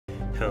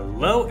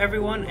Hello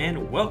everyone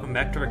and welcome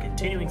back to our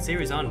continuing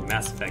series on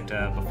Mass Effect.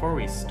 Before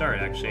we start,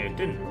 actually, I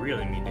didn't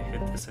really mean to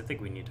hit this. I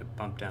think we need to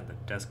bump down the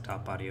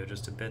desktop audio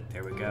just a bit.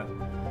 There we go.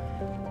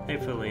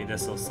 Hopefully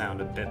this will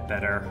sound a bit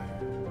better.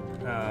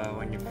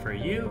 For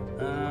you,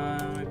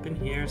 I've been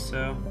here,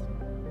 so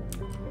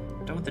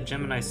done with the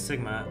Gemini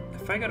Sigma.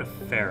 If I go to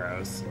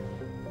Pharaohs,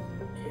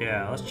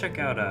 yeah, let's check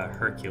out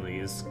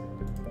Hercules.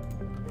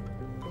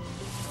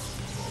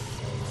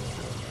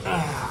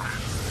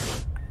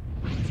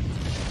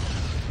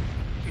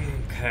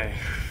 Okay.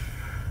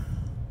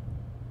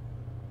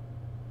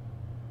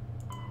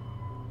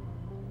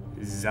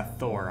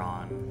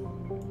 Zathoron.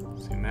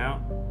 Zoom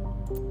out.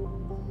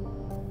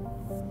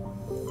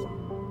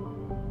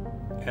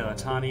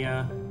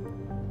 Elatania.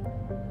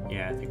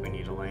 Yeah, I think we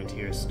need to land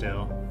here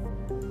still.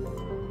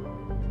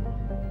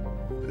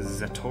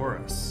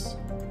 Zatoros.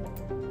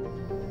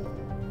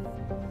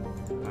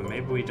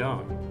 Maybe we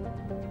don't.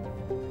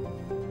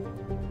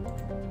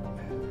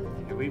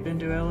 Have we been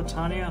to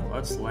Elatania?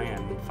 Let's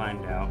land and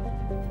find out.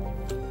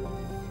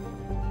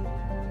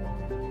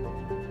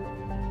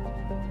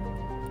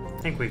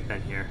 I think we've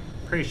been here.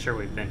 Pretty sure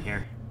we've been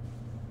here.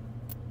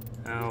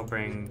 I'll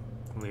bring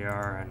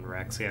Liara and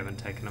Rex. We haven't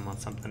taken them on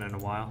something in a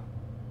while.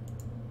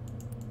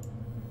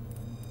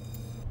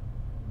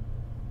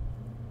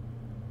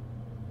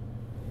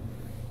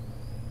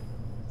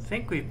 I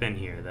think we've been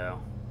here though.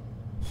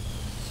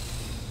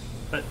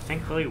 But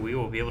thankfully we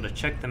will be able to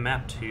check the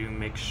map to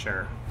make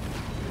sure.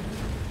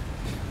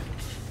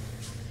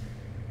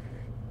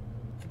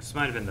 I think this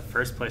might have been the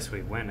first place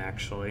we went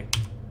actually.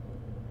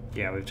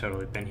 Yeah, we've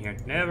totally been here.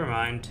 Never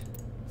mind.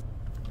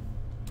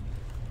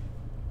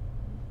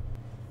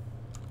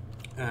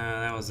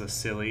 That was a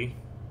silly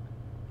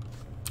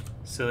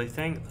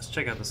thing. Let's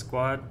check out the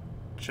squad.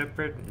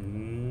 Shepard,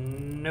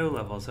 no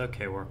levels.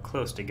 Okay, we're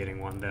close to getting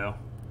one though.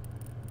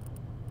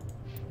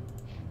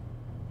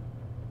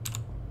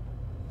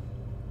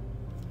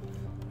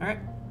 Alright.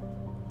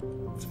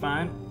 It's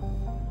fine.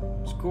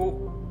 It's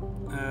cool.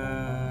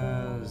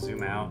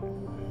 Zoom out.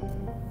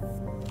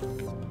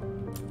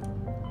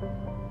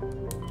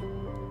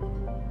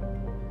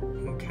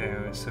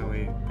 Okay, so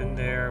we've been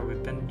there,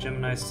 we've been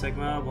Gemini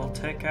Sigma, we'll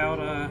take out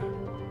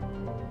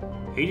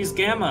Hades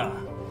Gamma!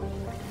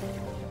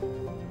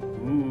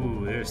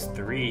 Ooh, there's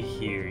 3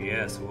 here,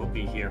 yes, we'll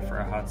be here for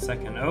a hot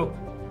second. Oh!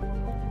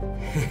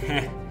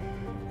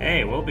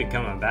 Hey, we'll be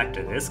coming back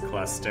to this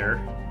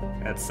cluster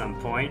at some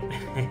point.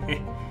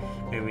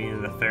 Maybe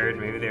in the 3rd,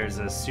 maybe there's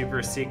a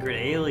super secret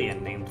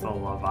alien named the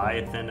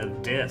Leviathan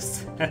of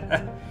Dis.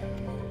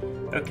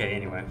 Okay,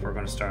 anyway, we're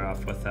going to start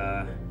off with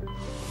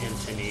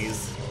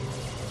Anthony's.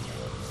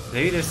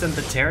 Maybe there's some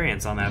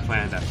Batarians on that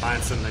planet that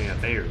find something that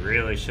they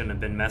really shouldn't have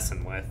been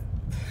messing with.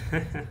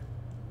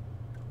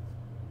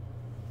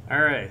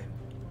 Alright.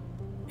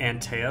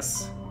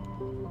 Antaeus.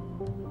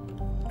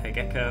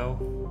 Egeko.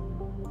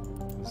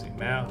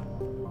 Zoom out.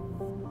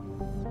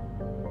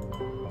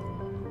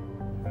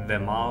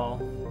 Vemal.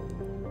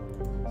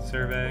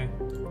 Survey.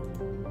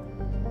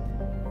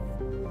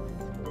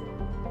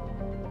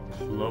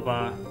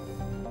 Loba.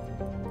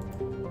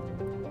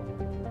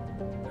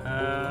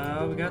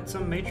 We got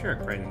some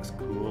matriarch ratings.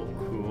 Cool,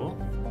 cool.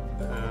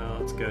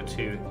 Let's go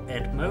to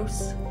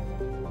Edmos.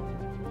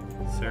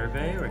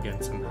 Survey, we're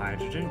getting some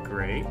hydrogen.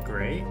 Great,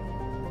 great.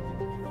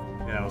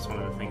 Yeah, that was one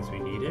of the things we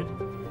needed.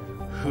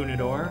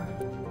 Hunador.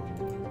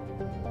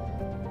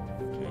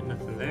 Okay,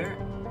 nothing there.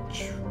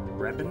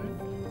 Trebin.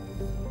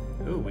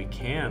 Ooh, we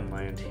can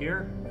land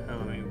here.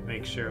 Let me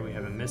make sure we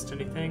haven't missed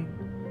anything.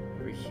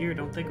 Over here,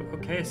 don't think...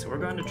 Okay, so we're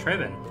going to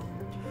Trebin.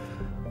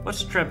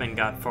 What's Trebin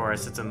got for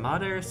us? It's a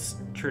modest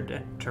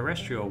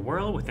terrestrial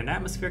world with an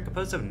atmosphere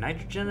composed of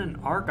nitrogen and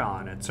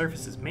argon. Its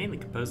surface is mainly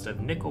composed of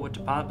nickel with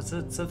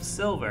deposits of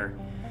silver.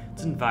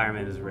 Its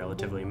environment is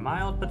relatively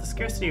mild, but the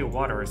scarcity of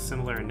water or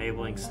similar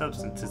enabling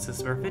substances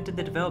has prevented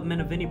the development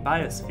of any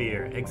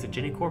biosphere.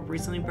 Exogenicorp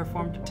recently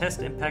performed a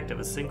test impact of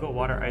a single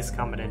water-ice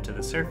comet into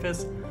the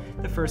surface,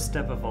 the first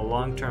step of a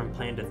long-term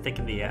plan to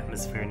thicken the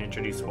atmosphere and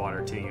introduce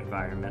water to the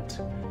environment.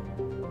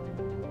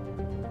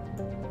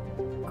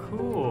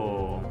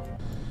 Cool.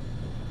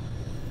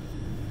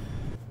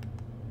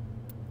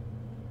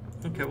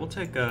 Okay, we'll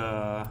take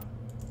we're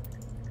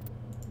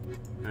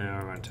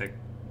gonna take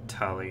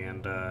Tali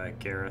and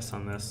Garrus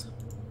on this.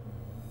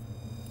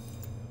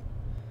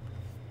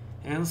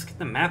 And let's get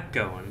the map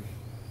going.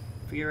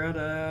 Figure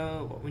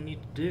out what we need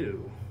to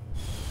do.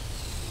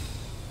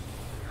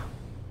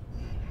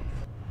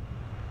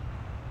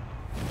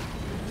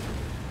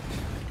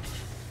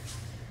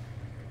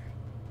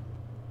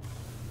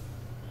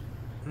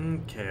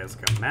 Okay, let's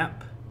go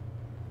map.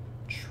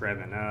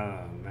 Trebin.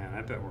 Oh man,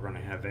 I bet we're gonna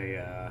have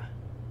a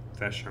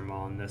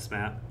Veshermal on this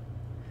map.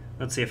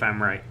 Let's see if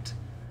I'm right.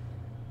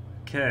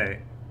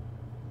 Okay.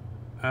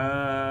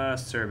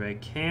 Survey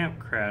camp,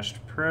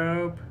 crashed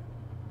probe,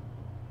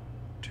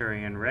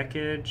 Turian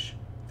wreckage,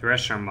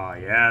 Thresher Maw.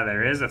 Yeah,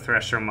 there is a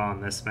Thresher Maw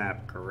on this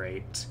map.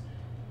 Great.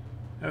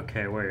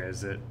 Okay, where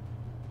is it?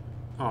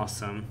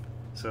 Awesome.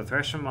 So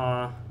Thresher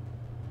Maw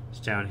is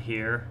down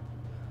here.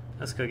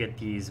 Let's go get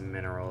these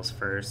minerals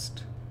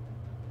first.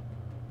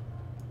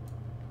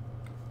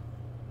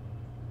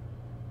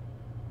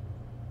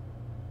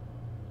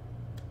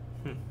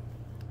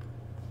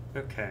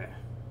 Okay.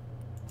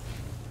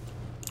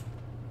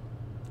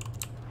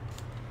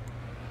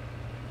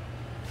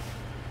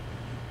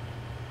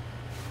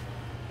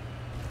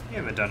 We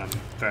haven't done a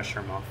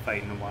Thresher Moth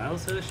fight in a while,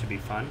 so this should be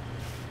fun.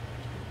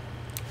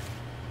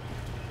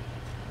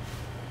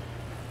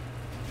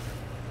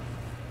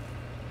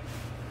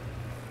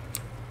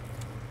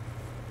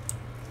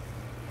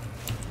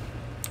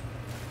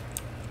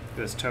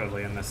 It was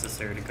totally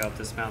unnecessary to go up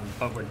this mountain,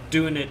 but we're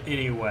doing it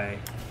anyway.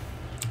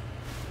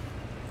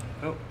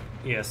 Oh,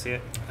 yeah, see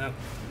it? Oh.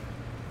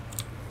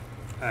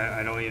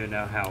 I don't even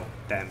know how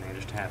that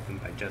managed to happen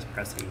by just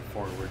pressing the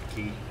forward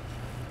key.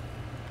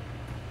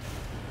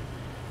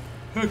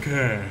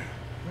 Okay.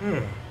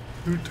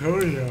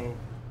 Plutonio.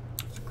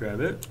 Let's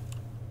grab it.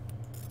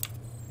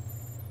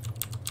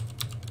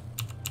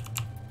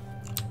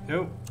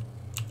 Nope.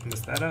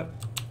 Messed that up.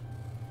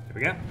 There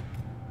we go.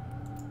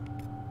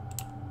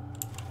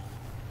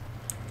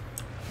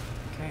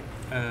 Okay.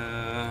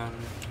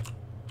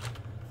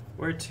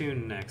 Where to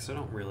next? I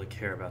don't really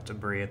care about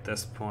debris at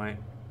this point.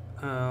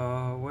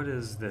 What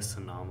is this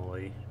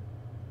anomaly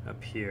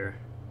up here?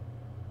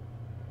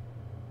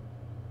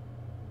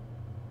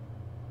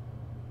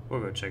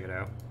 We'll go check it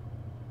out.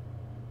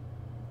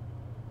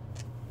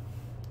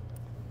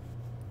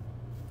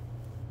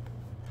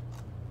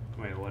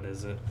 Wait, what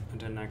is it? I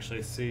didn't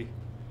actually see.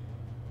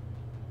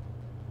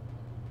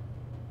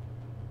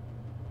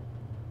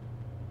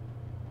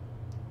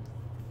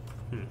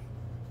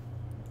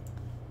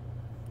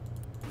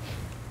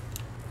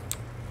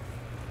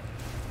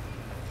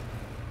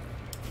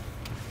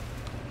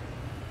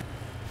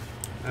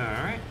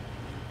 Alright.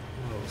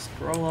 We'll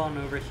scroll on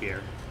over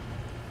here.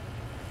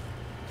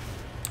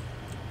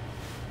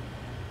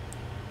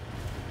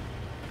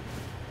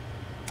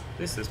 At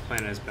least this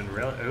planet has been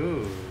real.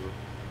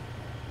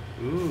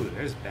 Ooh,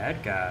 there's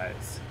bad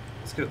guys.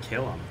 Let's go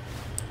kill them.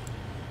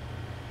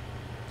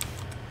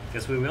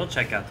 Guess we will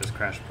check out this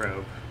crash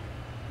probe.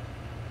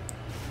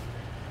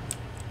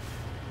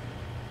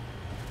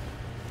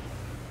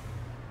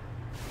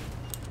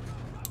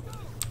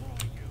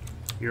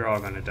 You're all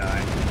gonna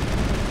die.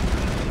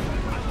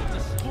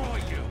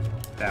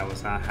 That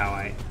was not how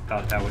I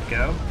thought that would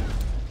go.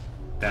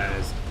 That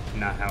is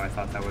not how I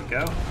thought that would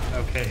go.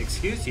 Okay,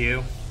 excuse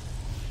you.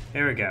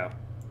 There we go.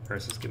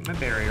 First, let's get my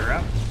barrier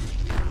up.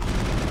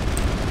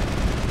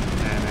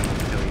 And then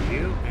we'll kill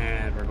you.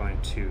 And we're going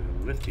to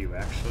lift you,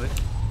 actually.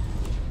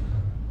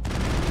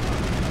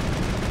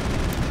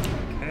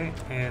 Okay,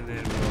 and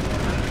then we'll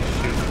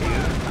shoot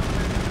you.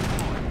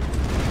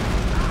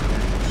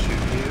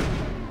 Shoot you.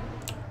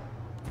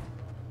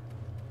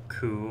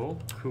 Cool,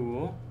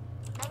 cool.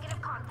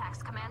 Negative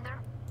contacts, Commander.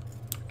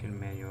 Freaking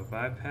manual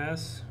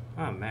bypass.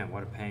 Oh man,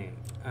 what a pain.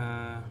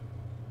 Here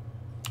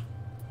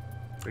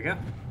we go.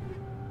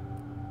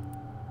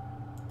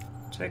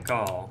 Take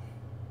all.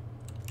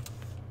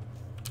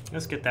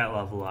 Let's get that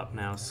level up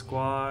now,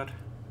 squad.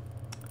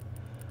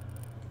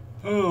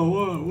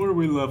 Oh, what are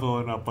we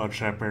leveling up on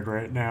Shepard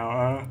right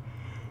now?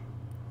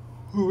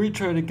 Were we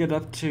trying to get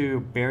up to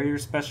barrier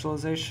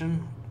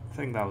specialization? I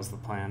think that was the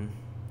plan.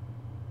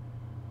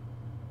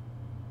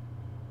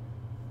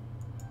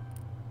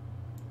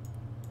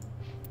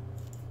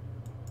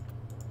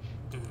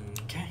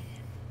 Okay.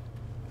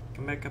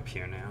 Come back up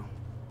here now.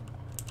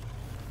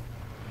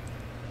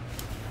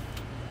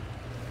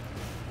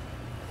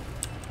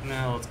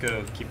 Now let's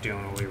go keep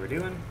doing what we were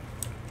doing.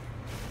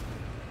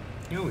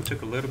 You know, we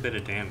took a little bit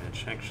of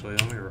damage. Actually,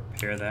 let me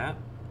repair that.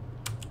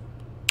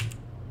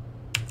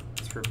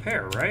 It's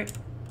repair, right?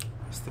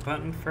 What's the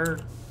button for?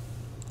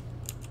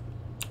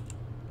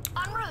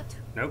 En route.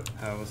 Nope,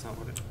 that was not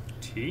what it...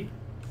 T?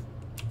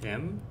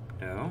 M?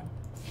 No.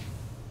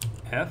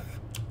 F?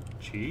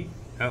 G?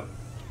 Oh.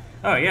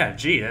 Oh yeah,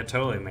 G. That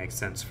totally makes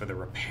sense for the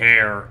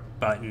repair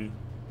button.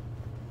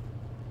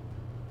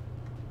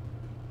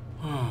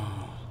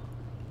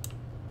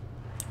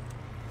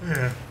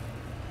 Yeah.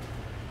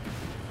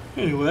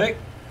 Anyway,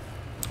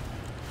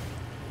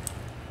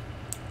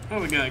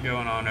 what we got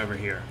going on over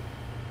here?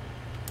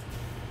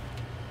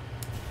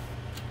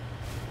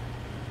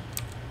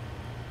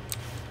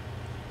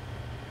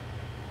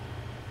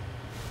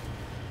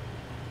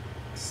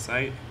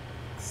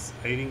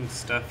 Exciting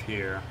stuff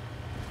here.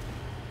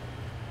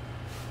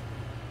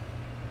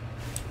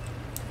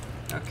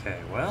 Okay,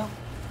 well,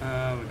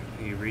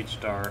 we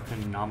reached our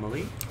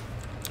anomaly.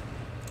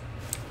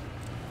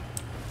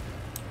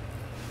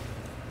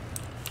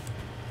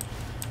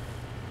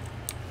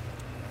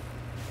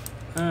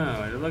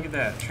 Oh, look at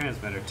that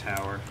transmitter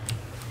tower.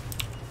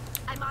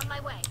 I'm on my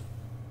way.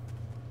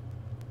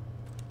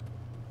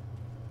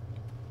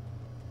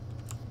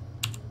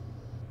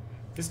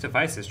 This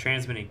device is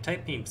transmitting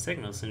tight beam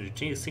signals into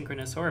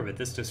geosynchronous orbit.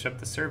 This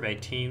disrupts the survey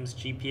team's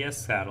GPS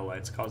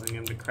satellites, causing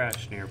them to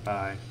crash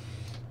nearby.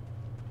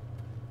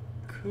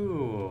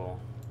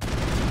 Cool.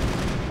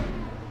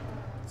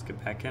 Let's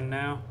get back in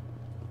now.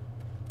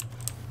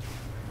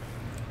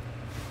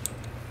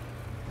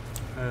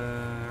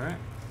 Alright.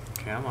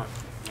 Come on.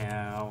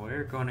 Now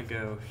we're going to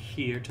go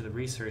here to the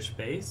research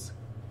base.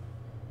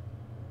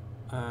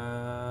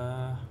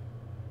 Yeah,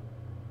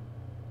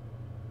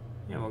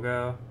 we'll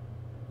go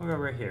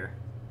right here.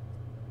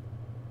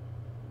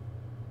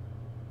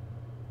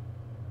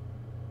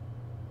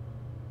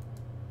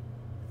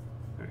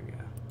 There we go.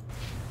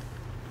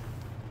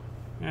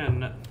 Yeah,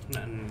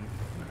 nothing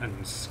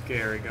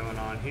scary going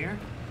on here.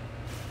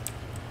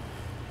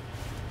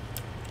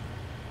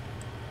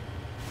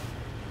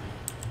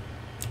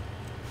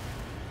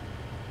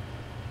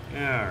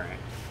 Alright.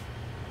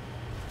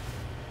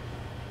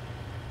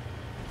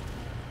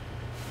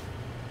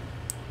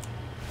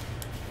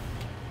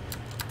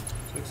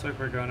 Looks like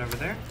we're going over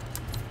there.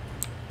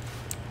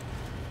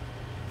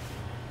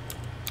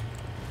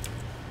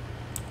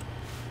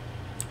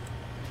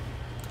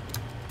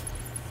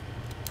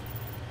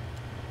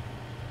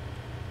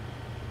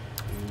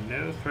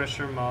 No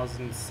thresher moths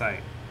in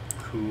sight.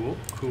 Cool,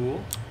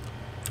 cool.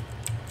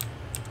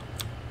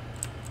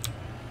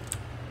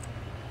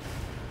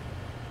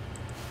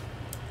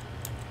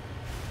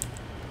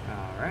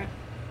 Alright.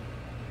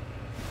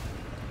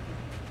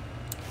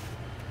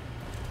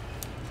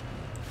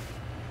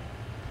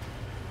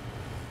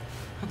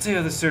 Let's see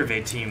how the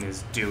survey team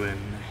is doing.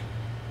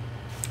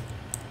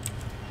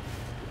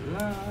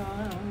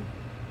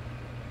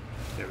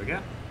 There we go.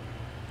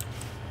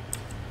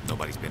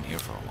 Nobody's been here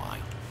for a while.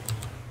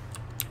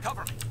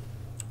 Cover me!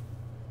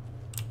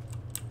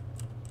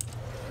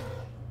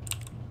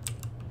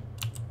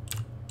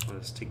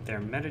 Let's take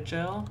their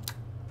metagel.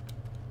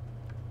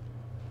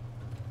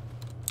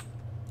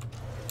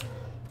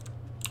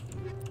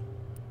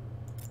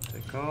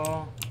 Take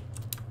all.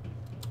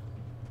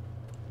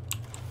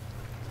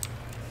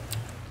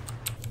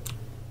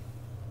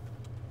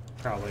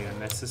 Probably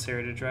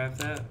unnecessary to drive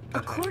that.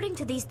 According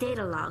to these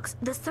data logs,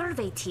 the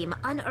survey team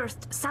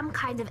unearthed some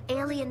kind of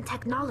alien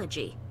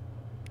technology.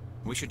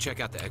 We should check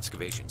out the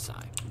excavation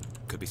site.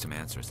 Could be some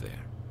answers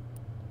there.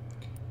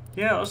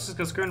 Yeah, let's just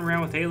go screwing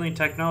around with alien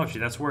technology.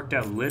 That's worked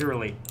out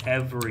literally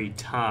every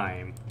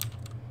time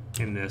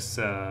in this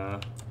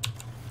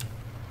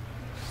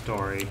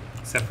story,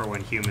 except for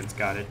when humans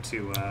got it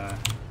to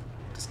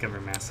discover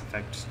Mass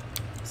Effect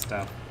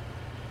stuff.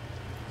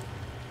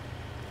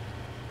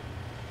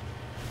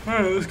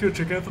 Alright, let's go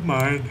check out the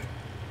mine.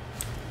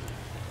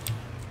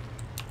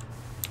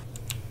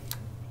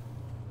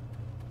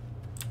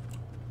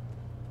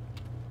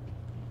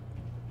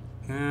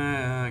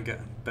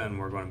 Ben,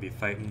 we're going to be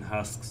fighting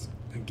husks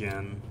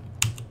again.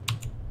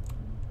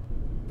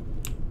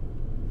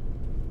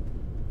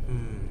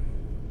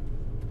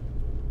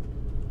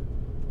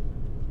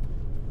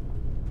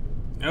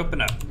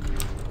 Open up.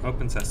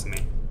 Open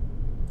sesame.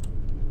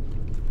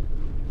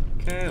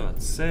 Okay,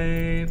 let's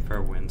save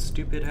for when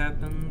stupid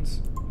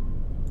happens.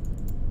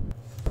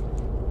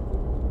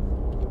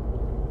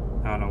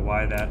 I don't know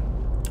why that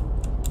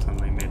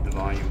suddenly made the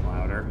volume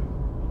louder,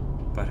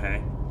 but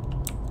hey.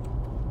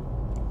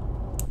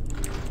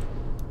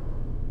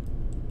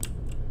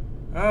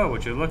 Oh,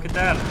 would you look at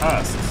that?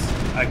 Husks.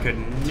 I could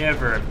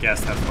never have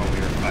guessed that's what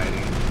we were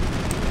fighting.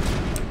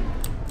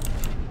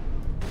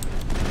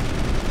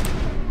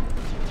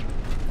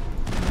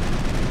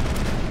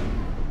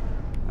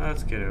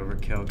 Let's get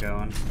overkill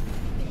going.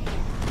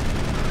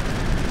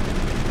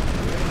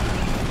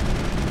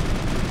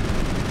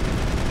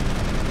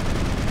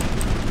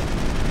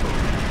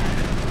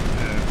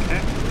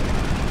 Okay.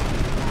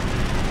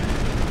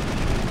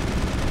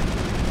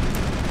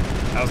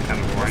 That was kind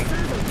of boring. The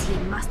survey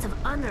team must have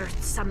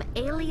unearthed some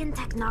alien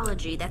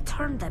technology that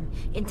turned them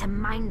into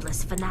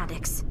mindless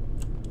fanatics.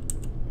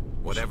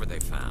 Whatever they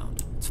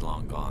found, it's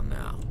long gone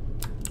now.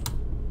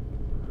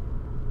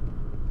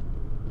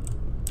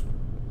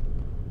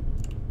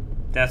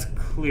 That's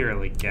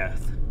clearly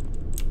Geth.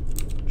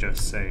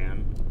 Just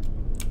saying.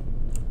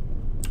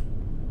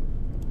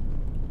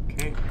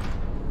 Okay.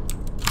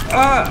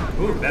 Ah!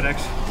 Ooh, that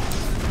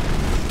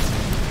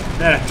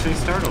actually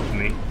startled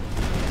me.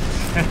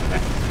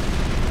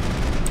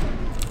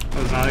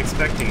 I was not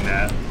expecting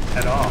that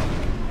at all.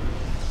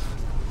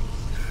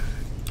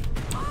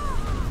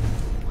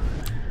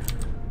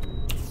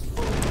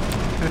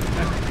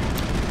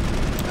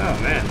 Oh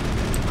man,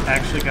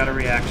 actually got a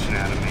reaction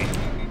out of me.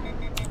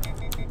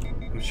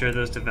 I'm sure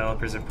those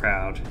developers are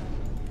proud.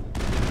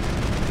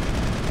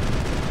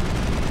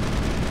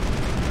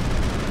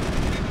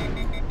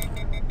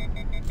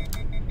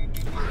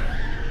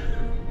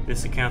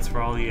 This accounts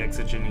for all the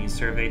exogenous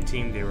survey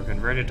team. They were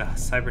converted to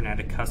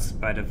cybernetic husks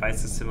by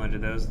devices similar to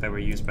those that were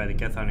used by the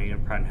Geth on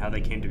Enterprise, and how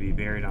they came to be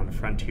buried on a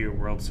frontier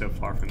world so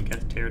far from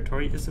Geth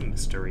territory is a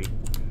mystery.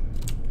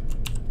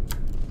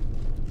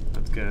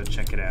 Let's go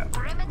check it out.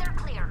 Perimeter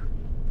clear.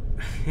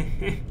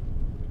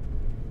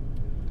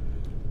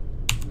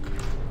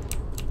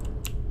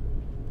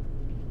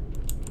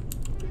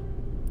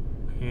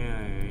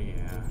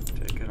 Yeah.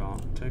 Take it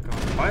all. Take all.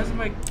 Why does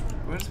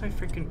my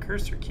freaking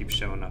cursor keep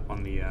showing up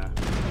on the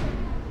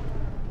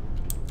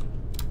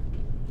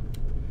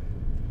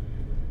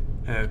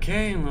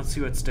Okay, and let's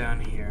see what's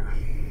down here.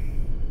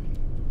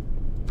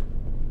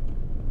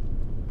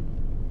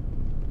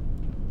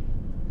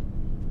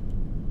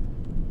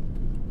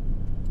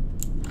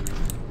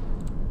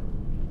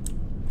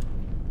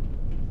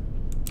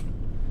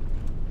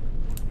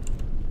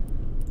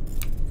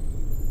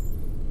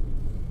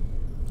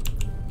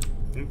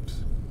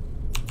 Oops.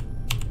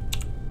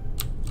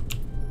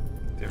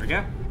 There we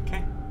go.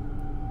 Okay.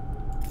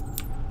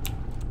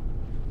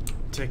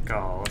 Tick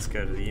all. Let's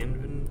go to the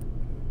invent.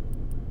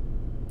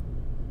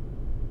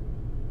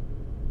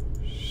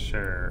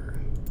 Sure.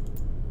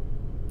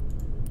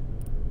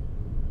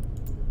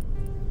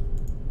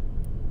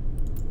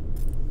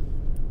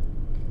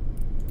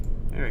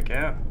 There we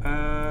go.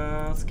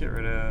 Let's get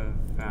rid of,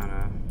 I don't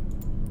know.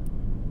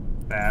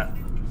 That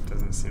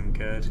doesn't seem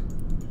good.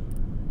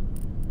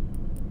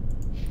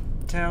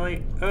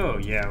 Tally. Oh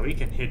yeah, we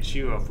can hit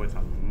you up with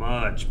a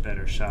much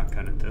better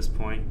shotgun at this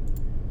point.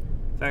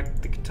 In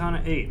fact, the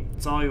Katana 8,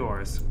 it's all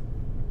yours.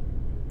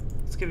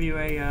 Let's give you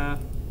a,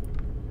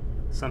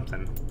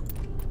 something.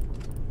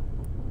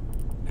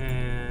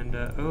 And,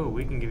 oh,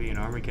 we can give you an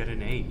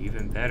Armageddon 8,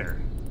 even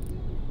better.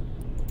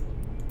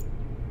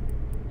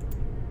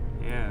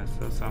 Yeah,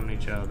 so let's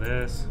Omni-Gel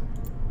this,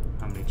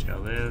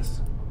 Omni-Gel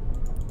this,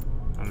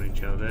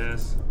 Omni-Gel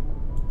this,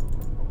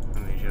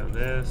 Omni-Gel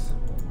this.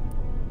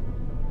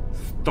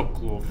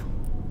 Stocklove.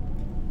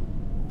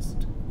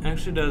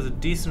 Actually does a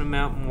decent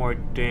amount more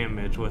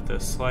damage with a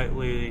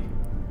slightly...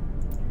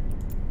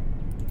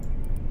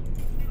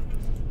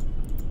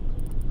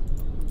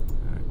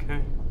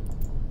 Okay.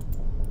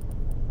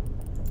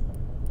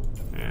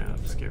 Yeah,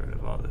 let's get rid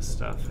of all this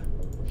stuff.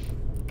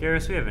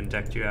 Garrus, we haven't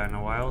decked you out in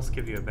a while. Let's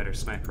give you a better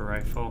sniper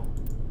rifle.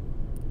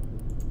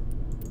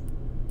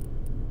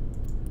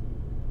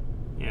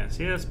 Yeah,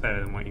 see, that's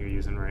better than what you're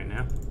using right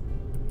now.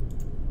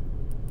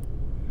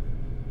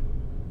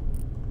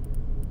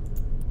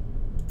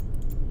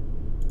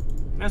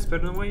 That's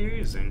better than what you're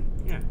using,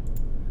 yeah.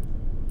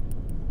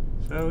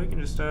 So we can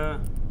just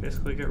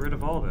basically get rid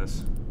of all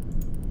this.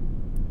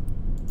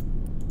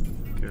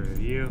 Get rid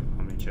of you,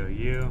 I'm gonna show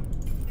you,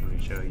 I'm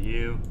gonna show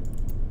you,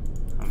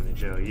 I'm gonna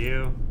show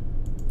you,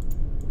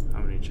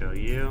 I'm gonna show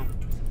you,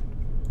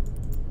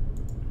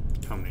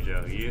 I'm gonna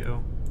show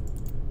you,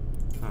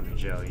 I'm gonna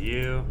show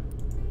you.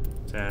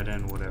 Let's add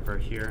in whatever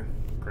here.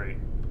 Great.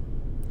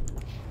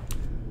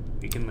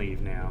 We can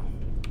leave now.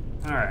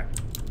 Alright.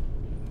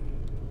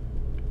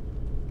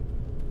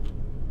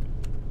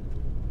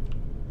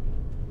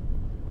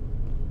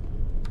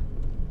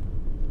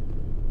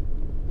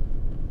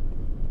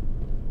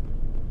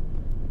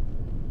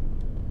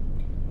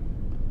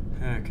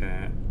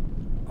 Okay.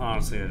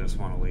 Honestly, I just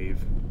want to leave.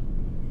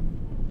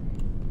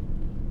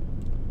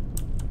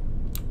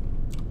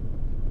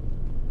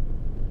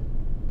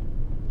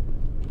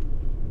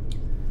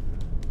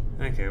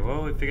 Okay,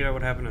 well, we figured out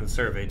what happened in the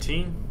survey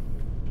team.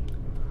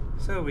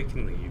 So we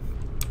can leave.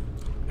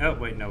 Oh,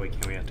 wait, no, we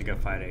can't. We have to go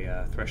fight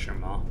a Thresher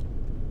Maw.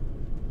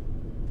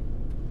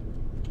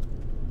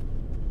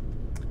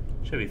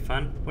 Should be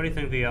fun. What do you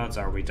think the odds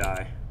are we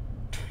die?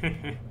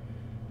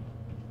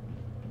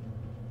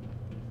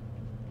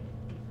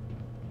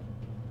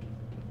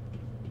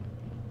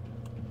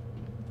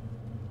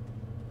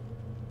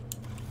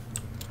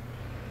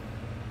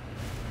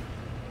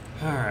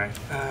 Alright,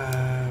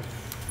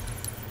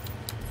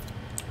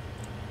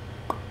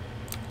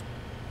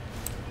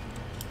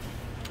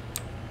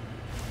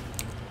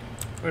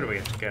 where do we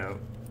have to go?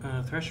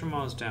 Thresher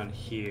Maw is down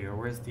here.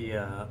 Where's the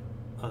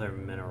other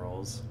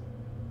minerals?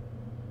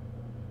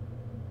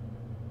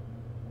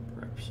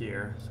 They're up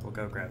here, so we'll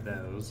go grab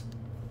those.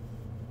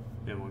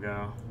 Then we'll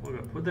go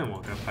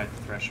fight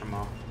the Thresher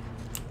Maw.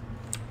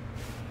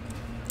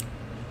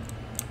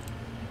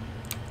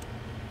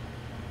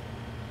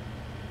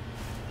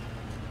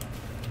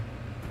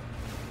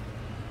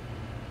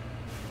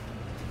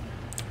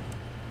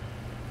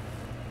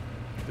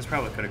 This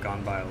probably could have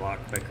gone by a lot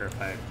quicker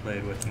if I had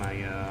played with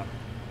my,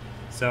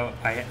 So,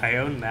 I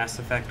own Mass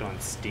Effect on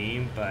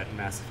Steam, but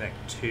Mass Effect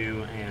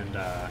 2 and,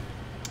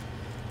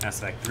 Mass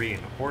Effect 3 in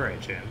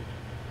Origin.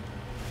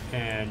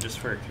 And just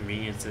for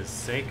convenience's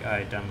sake,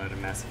 I downloaded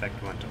Mass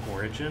Effect 1 to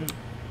Origin,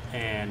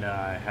 and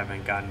I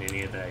haven't gotten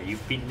any of the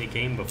 "you've beaten the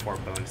game before"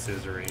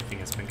 bonuses or anything.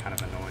 It's been kind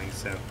of annoying,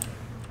 so...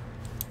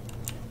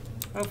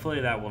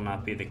 hopefully that will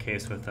not be the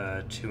case with,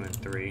 2 and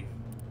 3.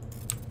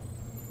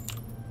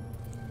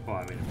 Well,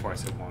 I mean, of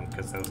course it won't,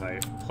 because those I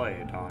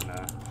played on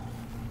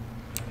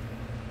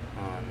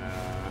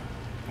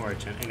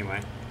Origin.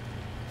 Anyway,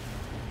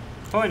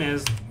 point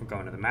is, we're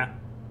going to the map,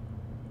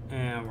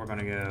 and we're going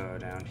to go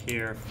down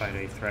here, fight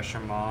a Thresher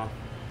Maw.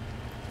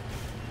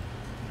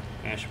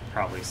 And I should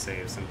probably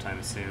save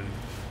sometime soon.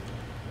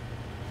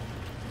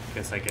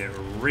 Guess I get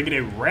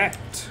riggedy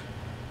wrecked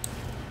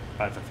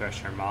by the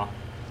Thresher Maw.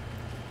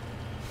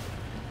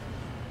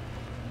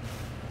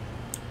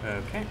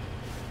 Okay.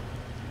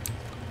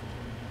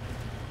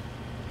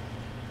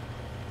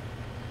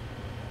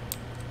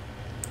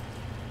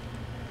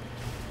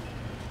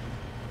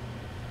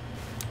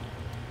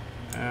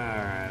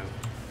 Alright,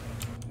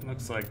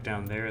 looks like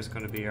down there is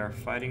going to be our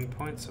fighting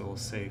point, so we'll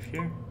save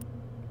here.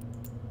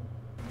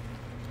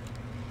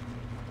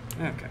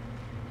 Okay.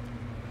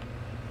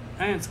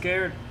 I ain't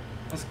scared.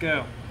 Let's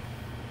go.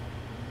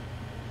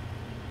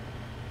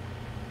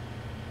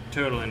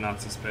 Totally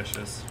not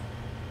suspicious.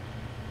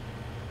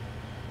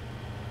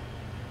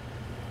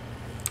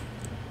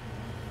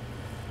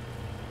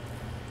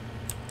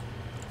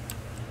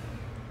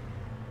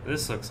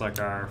 This looks like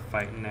our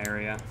fighting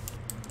area.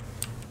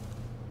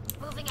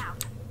 Moving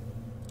out.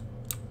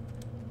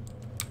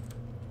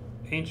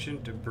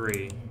 Ancient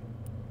debris.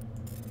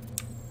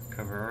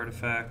 Cover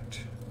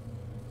artifact.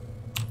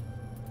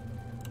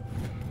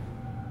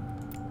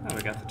 Oh,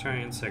 we got the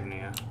Turian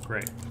insignia.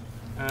 Great.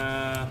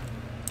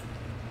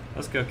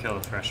 Let's go kill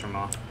the Thresher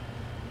Maw.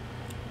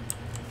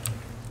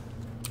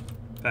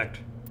 In fact,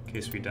 in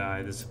case we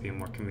die, this would be a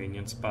more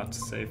convenient spot to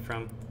save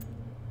from.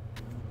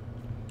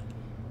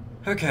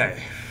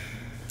 Okay.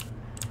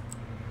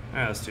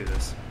 Alright, let's do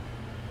this.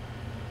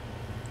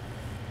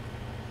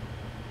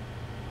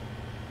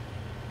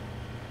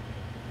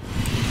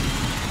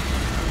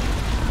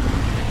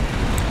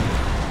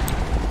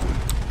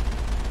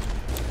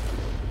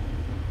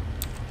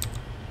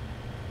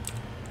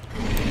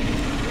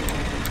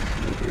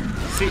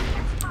 See?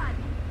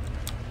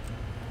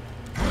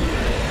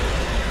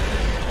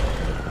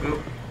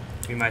 Ooh,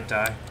 we might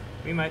die.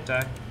 We might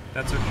die.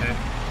 That's okay.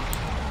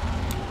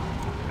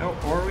 Oh,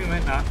 or we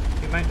might not.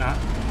 We might not.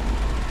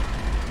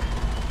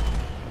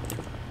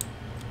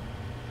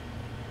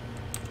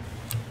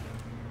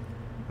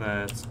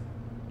 Let's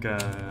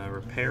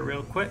repair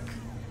real quick.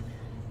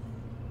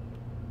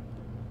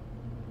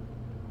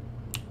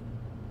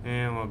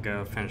 And we'll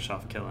go finish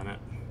off killing it.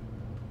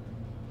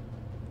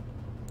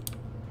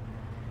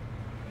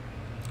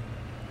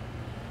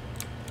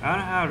 I don't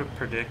know how to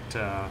predict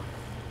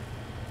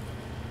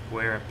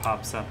where it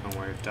pops up and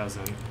where it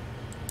doesn't.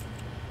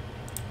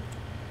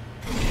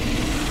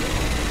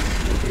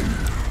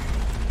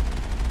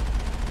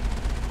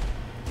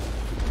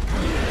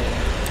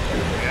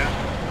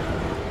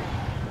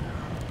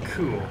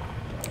 Cool.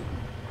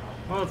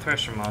 Well,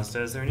 Thresher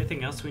Mazda, is there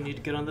anything else we need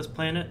to get on this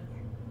planet?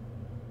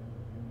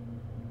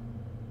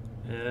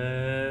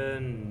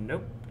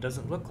 Nope.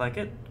 Doesn't look like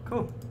it.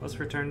 Cool. Let's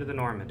return to the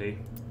Normandy.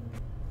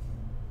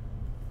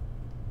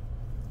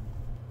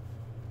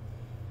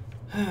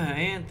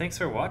 And thanks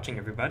for watching,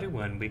 everybody.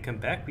 When we come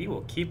back, we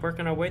will keep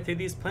working our way through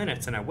these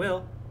planets, and I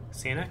will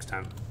see you next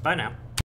time. Bye now.